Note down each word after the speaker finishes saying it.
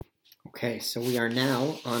Okay, so we are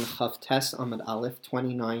now on Chavtes Amud Aleph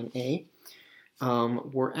 29a.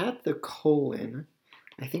 We're at the colon.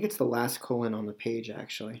 I think it's the last colon on the page,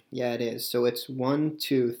 actually. Yeah, it is. So it's 1,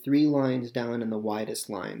 2, 3 lines down in the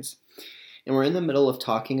widest lines. And we're in the middle of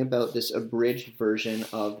talking about this abridged version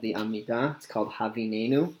of the Amidah. It's called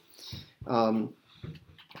Havinenu.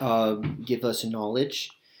 Give us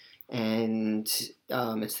knowledge. And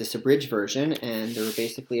it's this abridged version, and there were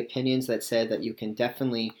basically opinions that said that you can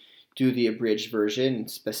definitely do the abridged version,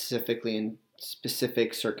 specifically in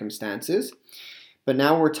specific circumstances. But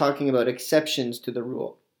now we're talking about exceptions to the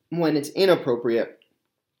rule, when it's inappropriate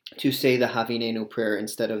to say the Havinenu prayer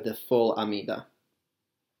instead of the full Amidah.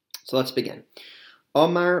 So let's begin.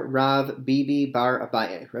 Omar Rav Bibi Bar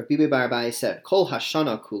Abaye. Rav Bibi Bar Abaye said, Kol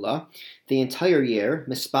Hashana Kula, the entire year,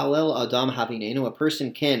 Mispalel Adam Havinenu, a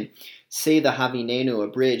person can say the Havinenu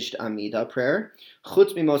abridged Amidah prayer,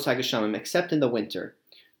 Chutz Mimos HaGeshamim, except in the winter.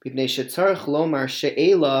 Because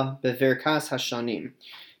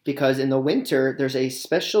in the winter, there's a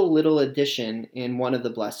special little addition in one of the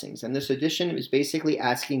blessings. And this addition is basically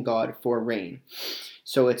asking God for rain.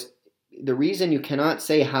 So it's the reason you cannot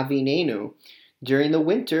say Havinenu during the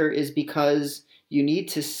winter is because you need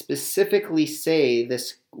to specifically say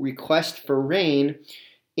this request for rain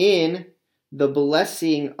in the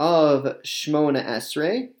blessing of Shmona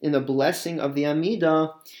Esrei, in the blessing of the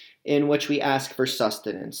Amidah, in which we ask for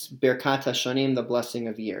sustenance. Birkat HaShanim, the blessing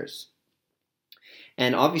of years.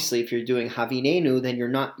 And obviously, if you're doing Havinenu, then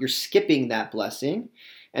you're skipping that blessing,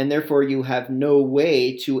 and therefore you have no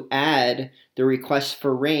way to add the request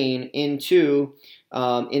for rain into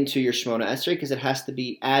your Shmona Esrei, because it has to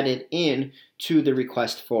be added in to the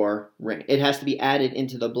request for rain. It has to be added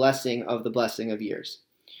into the blessing of years.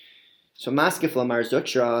 So Maskef Mar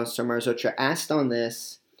Zutra, so Mar Zutra asked on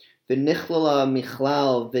this, V'nichlala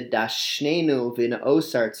michlal v'dashnenu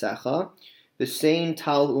v'naosar tzecha v'sein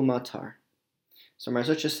tal umatar. So Mar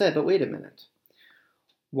Zutra said, but wait a minute.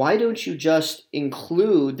 Why don't you just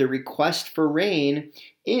include the request for rain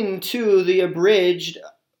into the abridged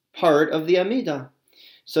part of the Amidah?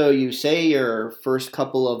 So you say your first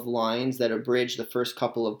couple of lines that abridge the first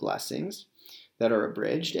couple of blessings that are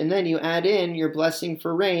abridged, and then you add in your blessing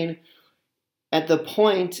for rain at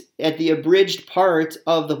the abridged part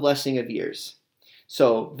of the blessing of years.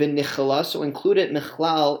 So v'nichala, so include it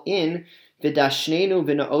michlal in v'dashnenu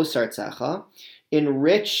v'naosar tzecha,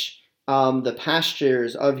 enrich the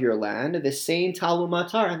pastures of your land, the same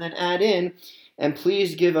talumatar, and then add in, and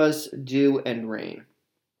please give us dew and rain.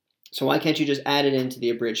 So why can't you just add it into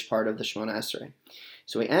the abridged part of the Shmona Esrei?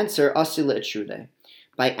 So we answer, Asila Etrude.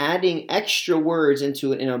 By adding extra words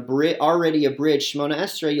into an already abridged Shmona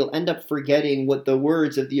Esrei, you'll end up forgetting what the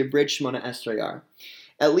words of the abridged Shmona Esrei are.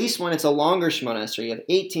 At least when it's a longer Shmona Esrei, you have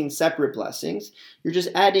 18 separate blessings, you're just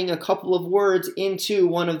adding a couple of words into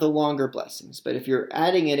one of the longer blessings. But if you're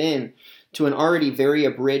adding it in to an already very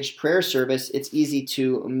abridged prayer service, it's easy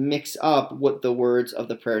to mix up what the words of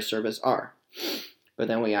the prayer service are. But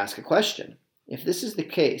then we ask a question. If this is the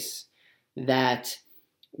case, that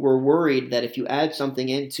we're worried that if you add something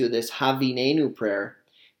into this Havinenu prayer,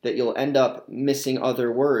 that you'll end up missing other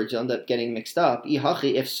words, you'll end up getting mixed up.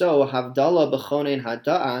 If so, Havdalah b'chonen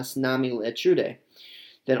hada'as nami le'etrude.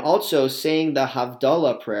 Then also saying the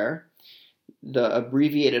Havdalah prayer, the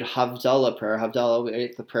abbreviated Havdalah prayer,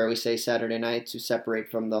 Havdalah, the prayer we say Saturday night to separate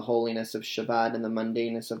from the holiness of Shabbat and the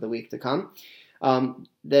mundaneness of the week to come.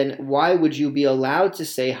 Then why would you be allowed to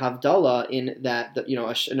say Havdalah in that,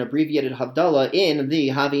 an abbreviated Havdalah in the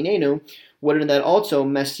Havinenu? Wouldn't that also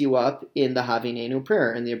mess you up in the Havinenu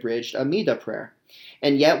prayer, in the abridged Amidah prayer?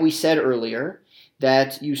 And yet we said earlier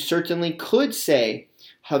that you certainly could say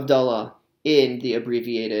Havdalah in the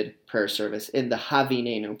abbreviated prayer service, in the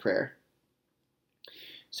Havinenu prayer.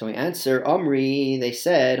 So we answer, Omri, they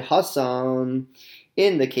said, Hassam,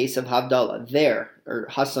 in the case of Havdalah, there, or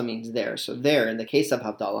Hasa means there, so there, in the case of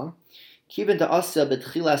Havdalah, Kiven Ta'asya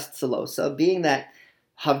B'tchilas Tzelosa, being that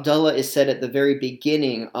Havdalah is said at the very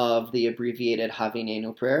beginning of the abbreviated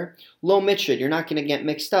Havinenu prayer, Lo Mitrid, you're not going to get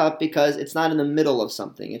mixed up because it's not in the middle of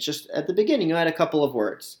something, it's just at the beginning, you add a couple of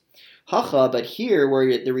words. Hacha, but here,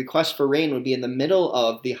 where the request for rain would be in the middle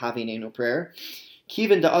of the Havinenu prayer,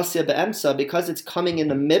 Kiven Ta'asya Be'emsa, because it's coming in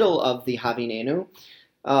the middle of the Havinenu,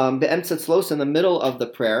 Be'emsa Tzlos, in the middle of the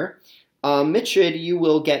prayer, Mitrid, you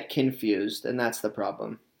will get confused, and that's the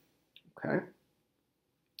problem. Okay.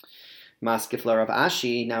 Maskefla Rav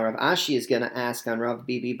Ashi. Now Rav Ashi is going to ask on Rav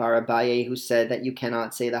Bibi Bar Abaye, who said that you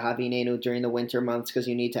cannot say the Havinenu during the winter months because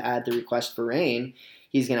you need to add the request for rain.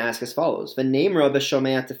 He's going to ask as follows: V'neimra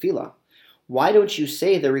b'shomei tefillah. Why don't you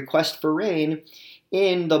say the request for rain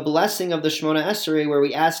in the blessing of the Shemona Esrei, where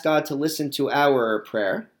we ask God to listen to our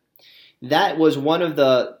prayer. That's one of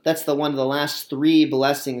the last three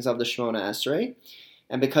blessings of the Shemona Esrei.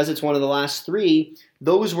 And because it's one of the last three,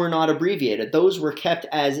 those were not abbreviated. Those were kept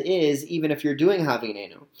as is, even if you're doing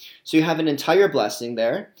Havinenu. So you have an entire blessing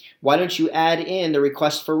there. Why don't you add in the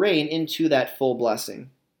request for rain into that full blessing?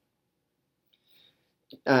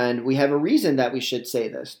 And we have a reason that we should say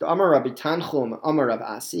this. The Amar Rabbi Tanchum, Amar Rav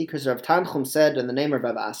Asi, because Rav Tanchum said in the name of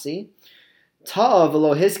Rav Asi, Ta'av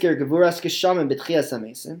lo hizkir gevuras geshamim b'tchias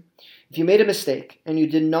hamesim. If you made a mistake and you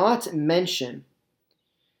did not mention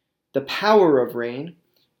the power of rain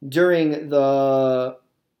during the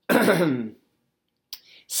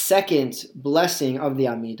second blessing of the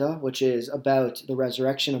Amidah, which is about the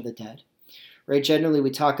resurrection of the dead, right? Generally,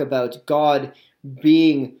 we talk about God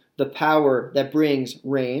being the power that brings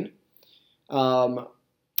rain. So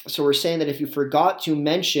we're saying that if you forgot to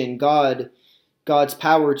mention God's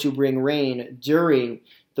power to bring rain during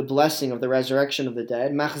the blessing of the resurrection of the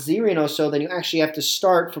dead, machzirin also, then you actually have to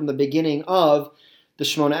start from the beginning of the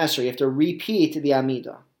Shemona Esrei. You have to repeat the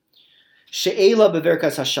Amidah. She'ela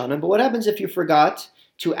beverkas hashanim. But what happens if you forgot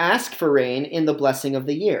to ask for rain in the blessing of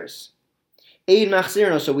the years? Eid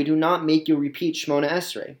machzirin also, we do not make you repeat Shemona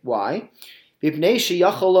Esrei. Why? Because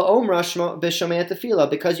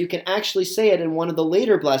you can actually say it in one of the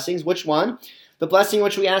later blessings. Which one? The blessing in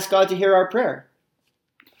which we ask God to hear our prayer.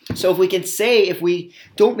 So if we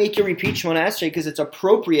don't make you repeat Shemona Esrei because it's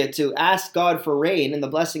appropriate to ask God for rain and the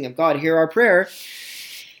blessing of God, hear our prayer,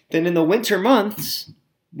 then in the winter months,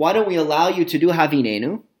 why don't we allow you to do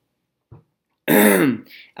Havinenu?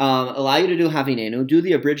 Allow you to do Havinenu, do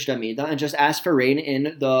the abridged Amidah, and just ask for rain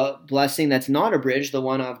in the blessing that's not abridged, the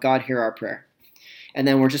one of God, hear our prayer. And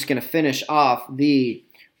then we're just going to finish off the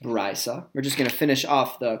Baraisa. We're just going to finish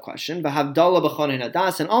off the question. Havdalah b'chonin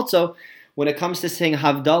hadas. And also, when it comes to saying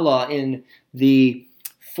Havdalah in the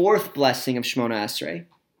fourth blessing of Shemona Esrei,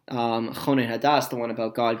 chonin hadas, the one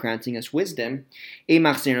about God granting us wisdom,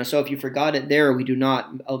 so if you forgot it there, we do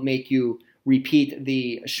not make you repeat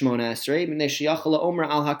the Shemona Esrei,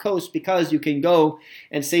 because you can go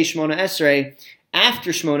and say Shemona Esrei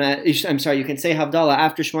after you can say Havdalah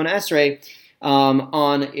after Shemona Esrei,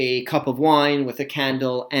 on a cup of wine with a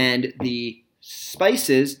candle and the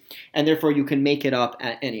spices, and therefore you can make it up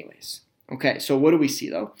anyways. Okay, so what do we see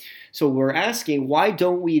though? So we're asking, why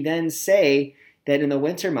don't we then say that in the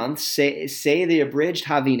winter months, say the abridged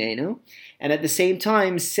Havinenu, and at the same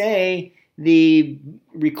time say the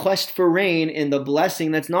request for rain in the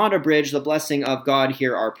blessing that's not abridged, the blessing of God,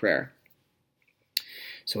 hear our prayer?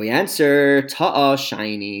 So we answer, Ta'a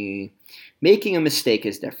shiny. Making a mistake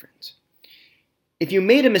is different. If you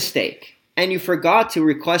made a mistake and you forgot to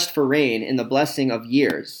request for rain in the blessing of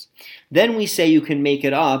years, then we say you can make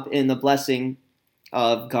it up in the blessing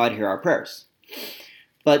of God, hear our prayers.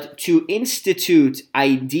 But to institute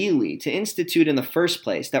in the first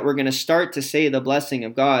place that we're going to start to say the blessing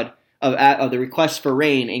of God, of the request for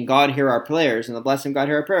rain and God, hear our prayers, and the blessing of God,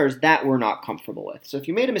 hear our prayers, that we're not comfortable with. So if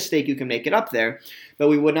you made a mistake, you can make it up there, but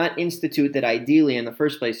we would not institute that ideally in the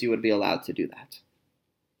first place you would be allowed to do that.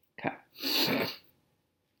 Okay.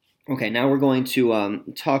 Okay, now we're going to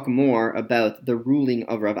talk more about the ruling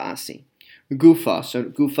of Rav Asi. Gufa. So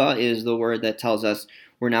Gufa is the word that tells us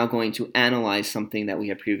we're now going to analyze something that we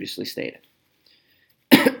had previously stated.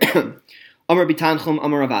 Amar B'Tanchum,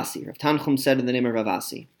 Amar Rav Asi. Rav Tanchum said in the name of Rav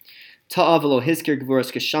Asi, Ta'av lo hizkir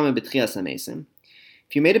gevuras geshamim b'tchias hamesim.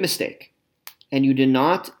 If you made a mistake and you did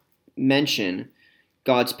not mention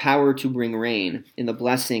God's power to bring rain in the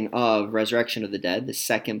blessing of resurrection of the dead, the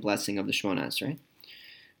second blessing of the Shemona Esrei,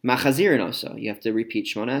 Machazirin also, you have to repeat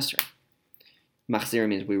Shemona Esrei. Machzir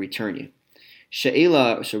means we return you.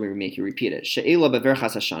 She'ela, so we make you repeat it. She'ela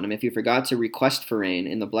beverchas hashanim, if you forgot to request for rain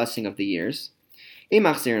in the blessing of the years,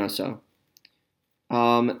 Machzirin also,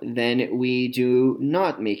 then we do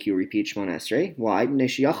not make you repeat Shemona Esrei. Why?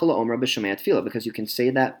 Because you can say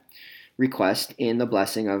that request in the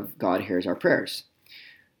blessing of God hears our prayers.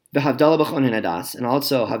 The Havdalah b'chonin hadas, and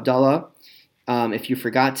also Havdalah, if you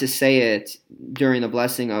forgot to say it during the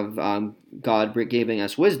blessing of God giving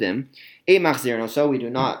us wisdom, so we do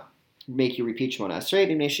not make you repeat Shemona Esrei,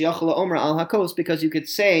 because you could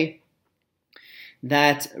say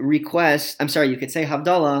that request, you could say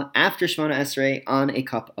Havdalah after Shemona Esrei on a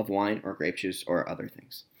cup of wine or grape juice or other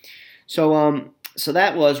things. So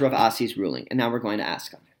that was Rav Asi's ruling, and now we're going to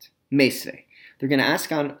ask on it. Meisvei. They're going to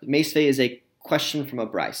ask on, Meisvei is a question from a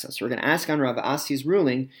Brisa. So we're going to ask on Rav Asi's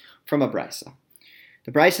ruling from a Brisa.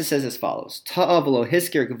 The Brisa says as follows: Ta'av lo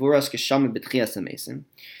hiskir gevuras geshamim b'tchias hamesim.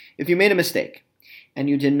 If you made a mistake and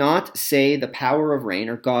you did not say the power of rain,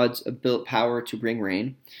 or God's built power to bring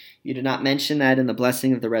rain, you did not mention that in the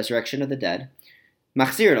blessing of the resurrection of the dead,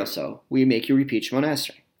 machzir noso, we make you repeat Shemona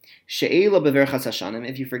Esrei. She'ela beverchas hashanim,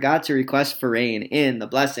 if you forgot to request for rain in the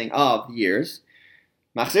blessing of years,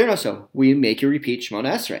 machzir noso, we make you repeat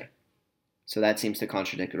Shemona Esrei. So that seems to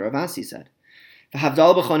contradict what Rav Asi said.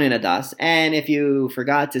 Havdalah b'chonin adas, and if you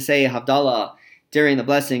forgot to say Havdalah during the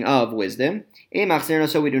blessing of wisdom,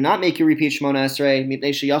 so we do not make you repeat Shemona Esrei,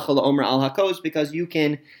 because you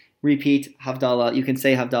can repeat Havdalah, you can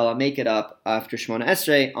say Havdalah, make it up after Shemona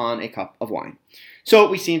Esrei on a cup of wine. So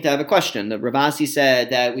we seem to have a question. The Rav Asi said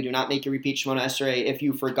that we do not make you repeat Shemona Esrei if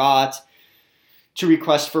you forgot to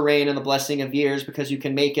request for rain in the blessing of years, because you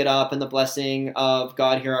can make it up in the blessing of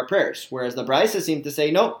God hear our prayers. Whereas the Brisa seem to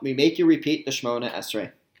say, no, we make you repeat the Shemona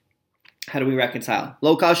Esrei. How do we reconcile?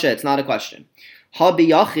 Lo kasha, it's not a question. Ha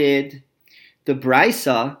biyachid, the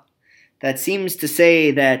Brisa that seems to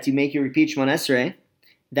say that you make you repeat Shemona Esrei,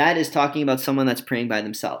 that is talking about someone that's praying by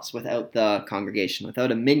themselves, without the congregation,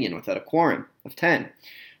 without a minyan, without a quorum of 10.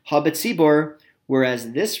 Ha betzibor,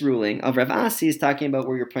 whereas this ruling of Rav Asi is talking about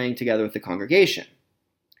where you're praying together with the congregation.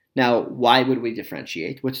 Now, why would we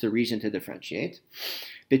differentiate? What's the reason to differentiate?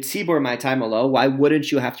 Betzibor my time alo, why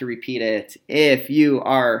wouldn't you have to repeat it if you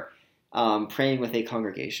are praying with a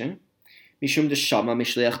congregation? Mishum deshama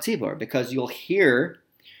mishliach tzibor, because you'll hear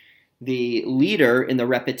the leader in the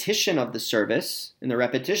repetition of the service, in the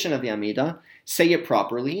repetition of the Amidah, say it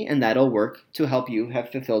properly, and that'll work to help you have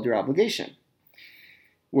fulfilled your obligation.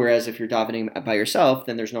 Whereas if you're davening by yourself,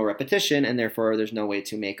 then there's no repetition, and therefore there's no way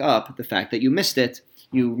to make up the fact that you missed it.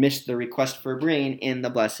 You missed the request for rain in the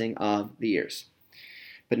blessing of the years.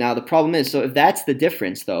 But now the problem is, so if that's the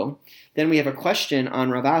difference, though, then we have a question on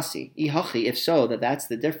Rav Asi. Ihachi, if so, that's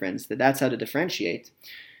the difference, that's how to differentiate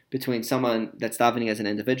between someone that's davening as an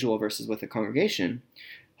individual versus with a congregation.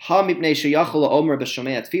 That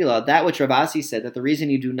which Rav Asi said, that the reason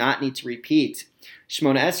you do not need to repeat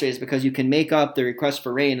Shemona Esrei is because you can make up the request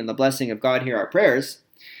for rain and the blessing of God hear our prayers.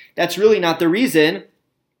 That's really not the reason.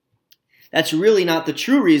 That's really not the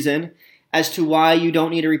true reason as to why you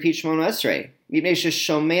don't need to repeat Shemona Esrei.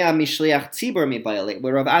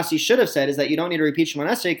 What Rav Asi should have said is that you don't need to repeat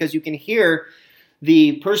Shemona Esrei because you can hear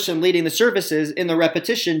the person leading the services in the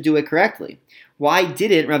repetition do it correctly. Why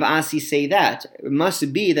didn't Rav Asi say that? It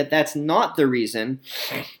must be that that's not the reason.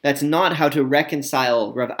 That's not how to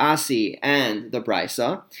reconcile Rav Asi and the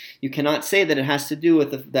Brisa. You cannot say that it has to do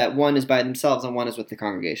with that one is by themselves and one is with the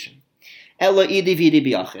congregation.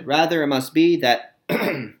 Rather, it must be that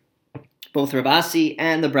both Rav Asi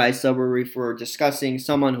and the Brisa were discussing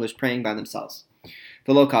someone who is praying by themselves.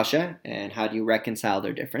 V'lo kasha, and how do you reconcile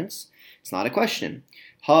their difference? It's not a question.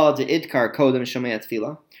 Ha de idkar kodem shomei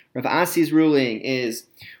tefillah. Rav Asi's ruling is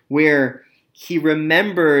where he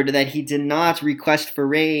remembered that he did not request for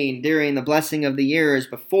rain during the blessing of the years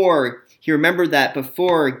before. He remembered that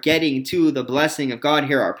before getting to the blessing of God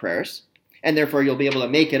hear our prayers, and therefore you'll be able to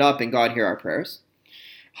make it up in God hear our prayers.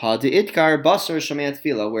 Ha de idkar basar shomei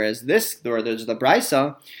tefillah. Whereas this, or there's the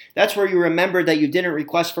Brisa, that's where you remember that you didn't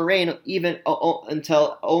request for rain even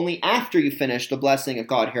until only after you finished the blessing of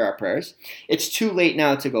God hear our prayers. It's too late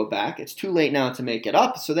now to go back. It's too late now to make it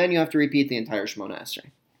up. So then you have to repeat the entire Shemona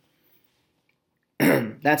Esrei.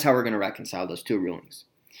 That's how we're going to reconcile those two rulings.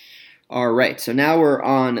 All right. So now we're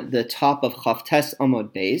on the top of Chavtes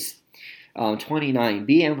Amud Beis,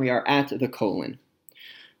 29b, and we are at the colon.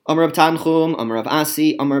 Amar Rav Tanchum, Amar Rav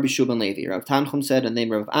Asi, Amar Rabbi Shua ben Levi. Rav Tanchum said in the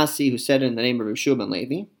name of Rav Asi, who said in the name of Rabbi Shua ben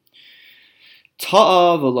Levi,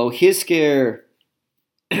 Ta'a v'lo hiskir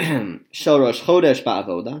shel Rosh Chodesh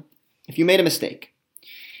ba'avoda. If you made a mistake,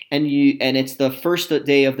 and it's the first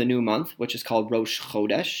day of the new month, which is called Rosh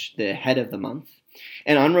Chodesh, the head of the month,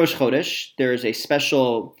 and on Rosh Chodesh there is a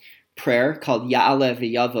special prayer called Ya'aleh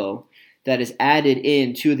v'Yavo that is added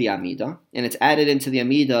into the Amidah, and it's added into the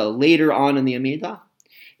Amidah later on in the Amidah,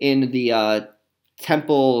 in the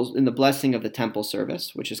temple, in the blessing of the temple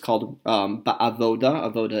service, which is called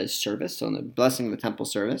Ba'avoda. Avoda is service, so in the blessing of the temple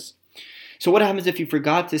service. So what happens if you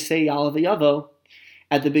forgot to say Ya'aleh v'Yavo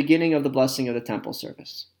at the beginning of the blessing of the temple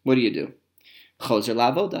service? What do? Chozer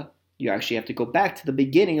la'avoda. You actually have to go back to the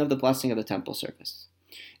beginning of the blessing of the temple service.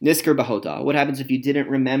 Nisker b'hoda. What happens if you didn't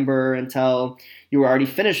remember until you were already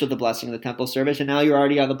finished with the blessing of the temple service, and now you're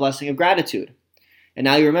already on the blessing of gratitude? And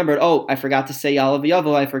now you remembered, I forgot to say Ya'aleh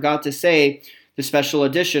v'Yavo, I forgot to say the special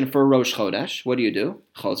edition for Rosh Chodesh. What do?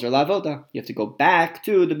 Chozer la'avoda. You have to go back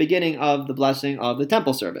to the beginning of the blessing of the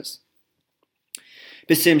temple service.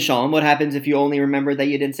 B'sim shalom. What happens if you only remembered that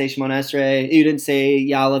you didn't say Shemona Esrei, you didn't say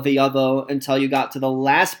Ya'aleh v'Yavo until you got to the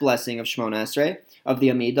last blessing of Shemona Esrei, of the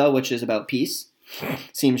Amidah, which is about peace?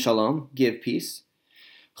 Sim shalom, give peace.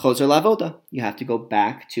 Chozer lavoda, you have to go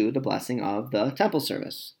back to the blessing of the temple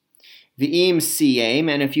service. V'im siyam,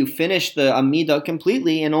 and if you finish the Amidah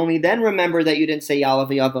completely and only then remember that you didn't say Ya'aleh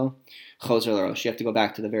v'yavo, Chozer l'rosh, you have to go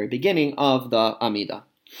back to the very beginning of the Amidah.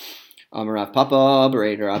 Rav Papa,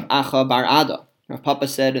 B'rei Rav Acha bar Ada. Rav Papa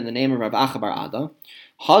said in the name of Rav Acha bar Ada,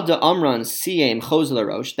 Hada Amran siyam Chozer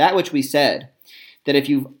l'rosh, that which we said, that if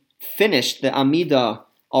you've finished the Amidah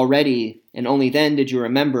already and only then did you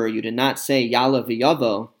remember you did not say Ya'aleh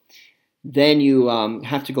v'yavo, then you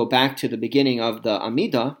have to go back to the beginning of the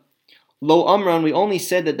Amidah. Lo Amran, we only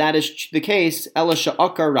said that is the case, Ela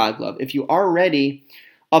Sha'akar Raglav, if you already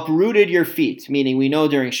uprooted your feet, meaning we know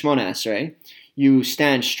during Shmona Esrei, you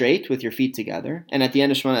stand straight with your feet together, and at the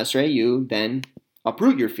end of Shmona Esrei, you then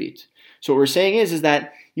uproot your feet. So what we're saying is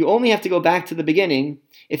that you only have to go back to the beginning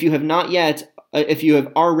if you have not yet, if you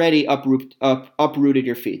have already uprooted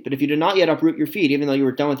your feet. But if you did not yet uproot your feet, even though you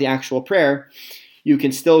were done with the actual prayer, you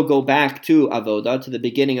can still go back to Avodah, to the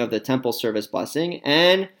beginning of the temple service blessing,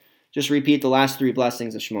 and just repeat the last 3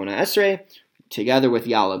 blessings of Shmona Esrei together with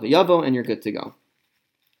Ya'aleh v'yavo, and you're good to go.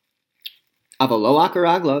 Avolo akar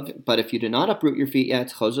raglav, but if you do not uproot your feet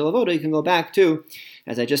yet, Chozer lavoda, you can go back to,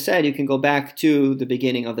 as I just said, you can go back to the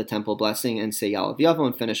beginning of the temple blessing and say Ya'aleh v'yavo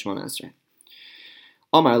and finish Shmona Esrei.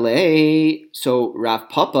 Amar lei, so Rav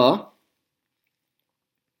Papa,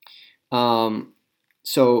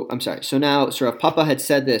 so Rav Papa had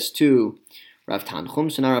said this to Rav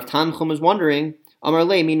Tanchum, so now Rav Tanchum is wondering, Amar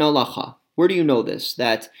lei min halacha, where do you know this,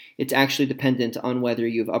 that it's actually dependent on whether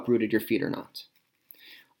you've uprooted your feet or not?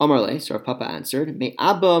 Amar lei, so Rav Papa answered, Me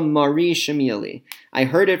Abba Mari Shemiali, I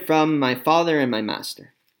heard it from my father and my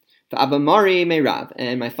master. Abba Mari me Rav,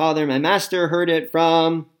 and my father and my master heard it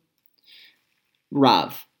from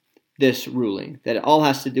Rav, this ruling, that it all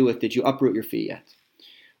has to do with did you uproot your feet yet?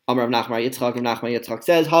 Amar Rav Nachman Yitzchak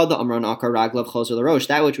says, Hada Amran Akar Raglav Chozer l'rosh,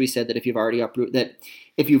 that which we said that if you've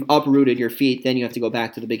uprooted your feet, then you have to go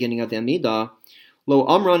back to the beginning of the Amidah. Lo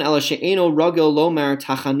Amran ela she'eno ragel lomar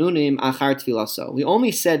tachanunim achar tfilaso. We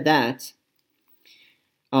only said that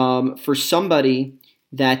for somebody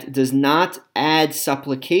that does not add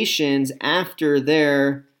supplications after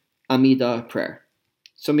their Amidah prayer.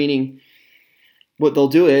 So meaning, what they'll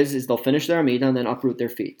do is they'll finish their Amidah and then uproot their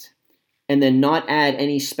feet, and then not add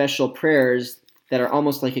any special prayers that are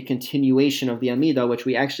almost like a continuation of the Amidah, which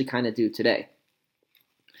we actually kind of do today.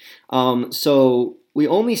 So we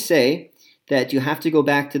only say that you have to go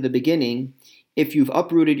back to the beginning if you've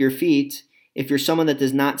uprooted your feet, if you're someone that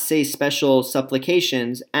does not say special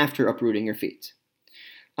supplications after uprooting your feet.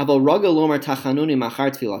 However,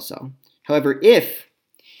 if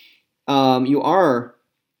you are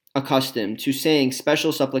accustomed to saying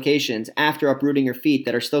special supplications after uprooting your feet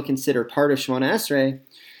that are still considered part of Shmona Esrei,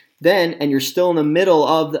 then, and you're still in the middle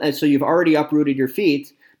of, so you've already uprooted your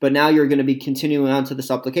feet, but now you're going to be continuing on to the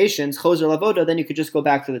supplications, Chozer lavoda, then you could just go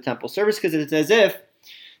back to the temple service, because it's as if,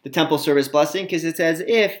 the temple service blessing, because it's as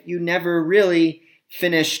if you never really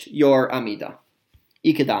finished your Amidah.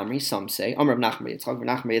 Ikadamri, some say, Amr Nachman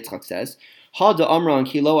Yitzchak says, Hada Amran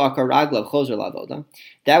kilo akar raglav Chozer lavoda,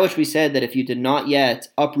 that which we said that if you did not yet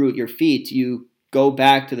uproot your feet, you go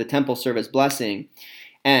back to the temple service blessing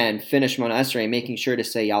and finish Shmona Esrei, making sure to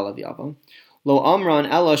say Ya'aleh v'yavo. Lo amran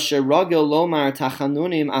ela sheragil lomar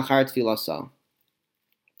tachanunim achar tfilaso.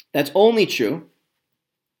 That's only true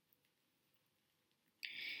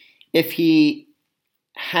if he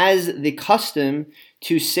has the custom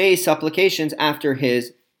to say supplications after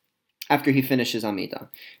he finishes Amidah.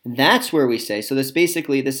 That's where we say, so this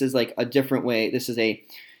is like a different way, this is the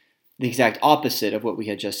exact opposite of what we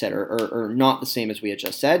had just said, or not the same as we had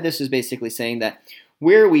just said. This is basically saying that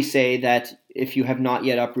where we say that if you have not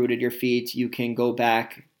yet uprooted your feet, you can go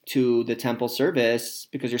back to the temple service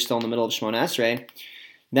because you're still in the middle of Shmona Esrei.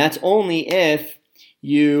 That's only if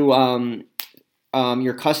you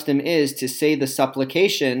your custom is to say the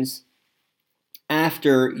supplications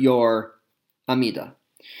after your Amidah.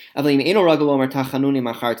 However,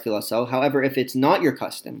 if it's not your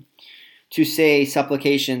custom to say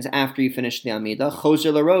supplications after you finish the Amidah,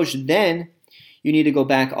 Chozer l'rosh, then you need to go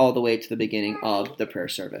back all the way to the beginning of the prayer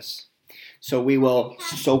service. So we will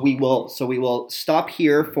stop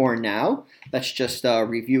here for now. Let's just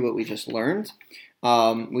review what we just learned.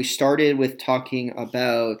 We started with talking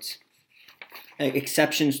about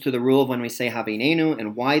exceptions to the rule of when we say Havinenu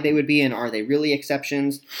and why they would be, and are they really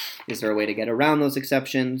exceptions? Is there a way to get around those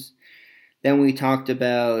exceptions? Then we talked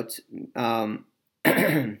about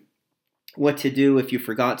what to do if you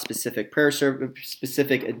forgot specific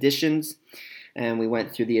additions, and we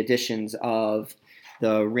went through the additions of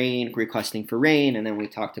the rain, requesting for rain, and then we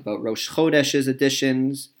talked about Rosh Chodesh's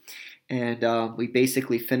additions, and we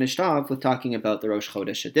basically finished off with talking about the Rosh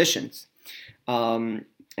Chodesh additions, and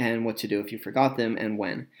what to do if you forgot them and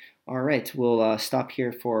when. All right, we'll stop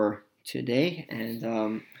here for today,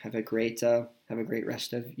 and have a great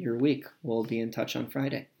rest of your week. We'll be in touch on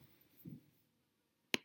Friday.